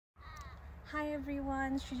Hi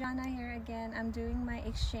everyone, Srijana here again. I'm doing my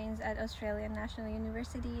exchange at Australian National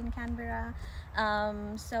University in Canberra.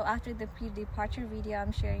 So after the pre-departure video,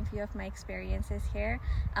 I'm sharing a few of my experiences here.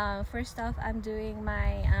 First off, I'm doing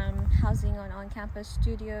my housing on-campus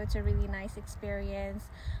studio. It's a really nice experience.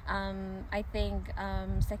 I think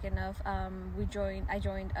second off, I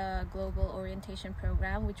joined a global orientation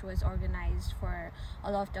program which was organized for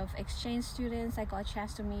a lot of exchange students. I got a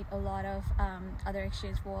chance to meet a lot of other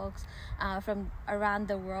exchange folks from around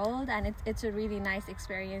the world, and it's a really nice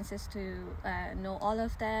experiences to know all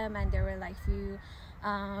of them. And there were like few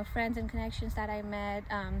friends and connections that I met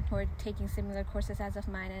who are taking similar courses as of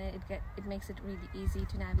mine, and it makes it really easy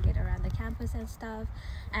to navigate around the campus and stuff.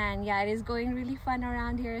 And yeah, it is going really fun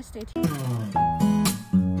around here. Stay tuned.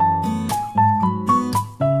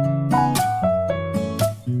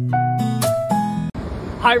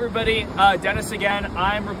 Hi everybody, Dennis again.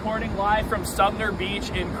 I'm reporting live from Sumner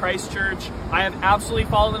Beach in Christchurch. I have absolutely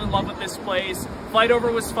fallen in love with this place. Flight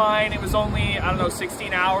over was fine. It was only,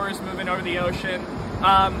 16 hours moving over the ocean.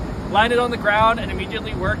 Landed on the ground and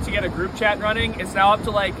immediately worked to get a group chat running. It's now up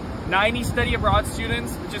to like 90 study abroad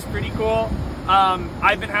students, which is pretty cool.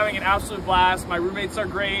 I've been having an absolute blast. My roommates are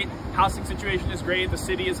great. Housing situation is great. The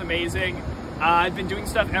city is amazing. I've been doing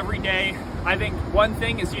stuff every day. I think one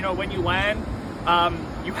thing is, when you land,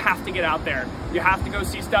 you have to get out there. You have to go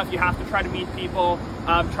see stuff. You have to try to meet people.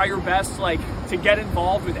 Try your best, to get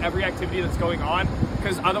involved with every activity that's going on,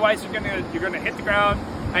 because otherwise you're gonna hit the ground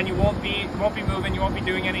and you won't be moving. You won't be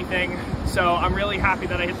doing anything. So I'm really happy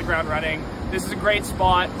that I hit the ground running. This is a great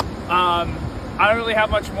spot. I don't really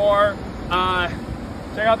have much more.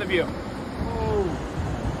 Check out the view.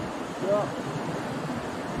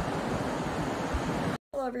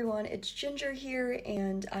 Hello everyone, it's Ginger here,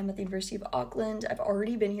 and I'm at the University of Auckland. I've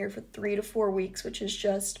already been here for 3 to 4 weeks, which is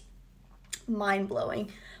just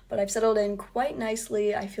mind-blowing, but I've settled in quite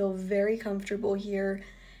nicely. I feel very comfortable here,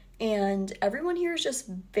 and everyone here is just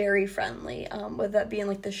very friendly, whether that be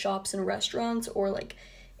in the shops and restaurants or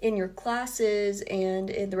in your classes and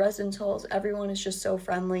in the residence halls. Everyone is just so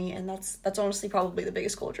friendly, and that's honestly probably the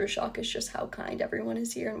biggest culture shock, is just how kind everyone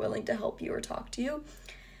is here and willing to help you or talk to you.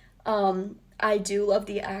 I do love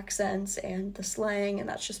the accents and the slang, and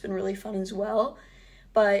that's just been really fun as well.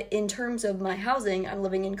 But in terms of my housing, I'm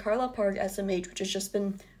living in Carlisle Park SMH, which has just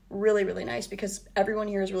been really, really nice because everyone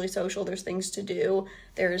here is really social. There's things to do.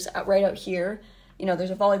 There's right out here,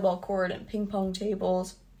 there's a volleyball court and ping pong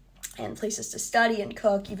tables and places to study and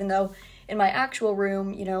cook, even though in my actual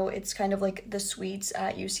room, it's kind of like the suites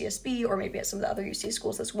at UCSB or maybe at some of the other UC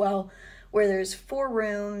schools as well, where there's 4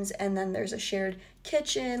 rooms and then there's a shared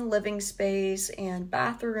kitchen, living space, and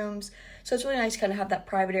bathrooms. So it's really nice to kind of have that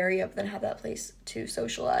private area, but then have that place to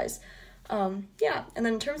socialize. Yeah, and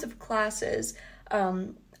then in terms of classes,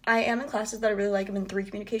 I am in classes that I really like. I'm in 3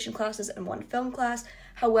 communication classes and 1 film class.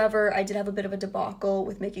 However, I did have a bit of a debacle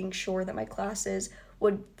with making sure that my classes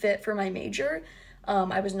would fit for my major.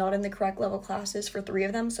 I was not in the correct level classes for 3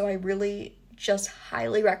 of them, so I really just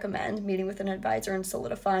highly recommend meeting with an advisor and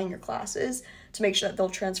solidifying your classes to make sure that they'll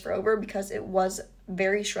transfer over, because it was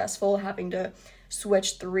very stressful having to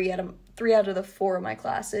switch 3 out of the 4 of my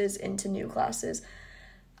classes into new classes.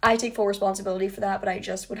 I take full responsibility for that, but I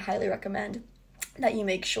just would highly recommend that you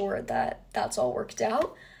make sure that that's all worked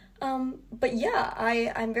out. But yeah,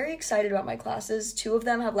 I'm very excited about my classes. 2 of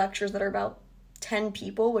them have lectures that are about 10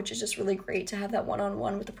 people, which is just really great to have that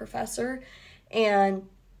one-on-one with the professor. And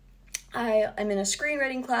I'm in a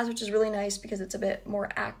screenwriting class, which is really nice because it's a bit more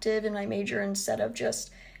active in my major instead of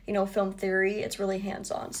just, film theory. It's really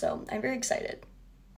hands-on, so I'm very excited.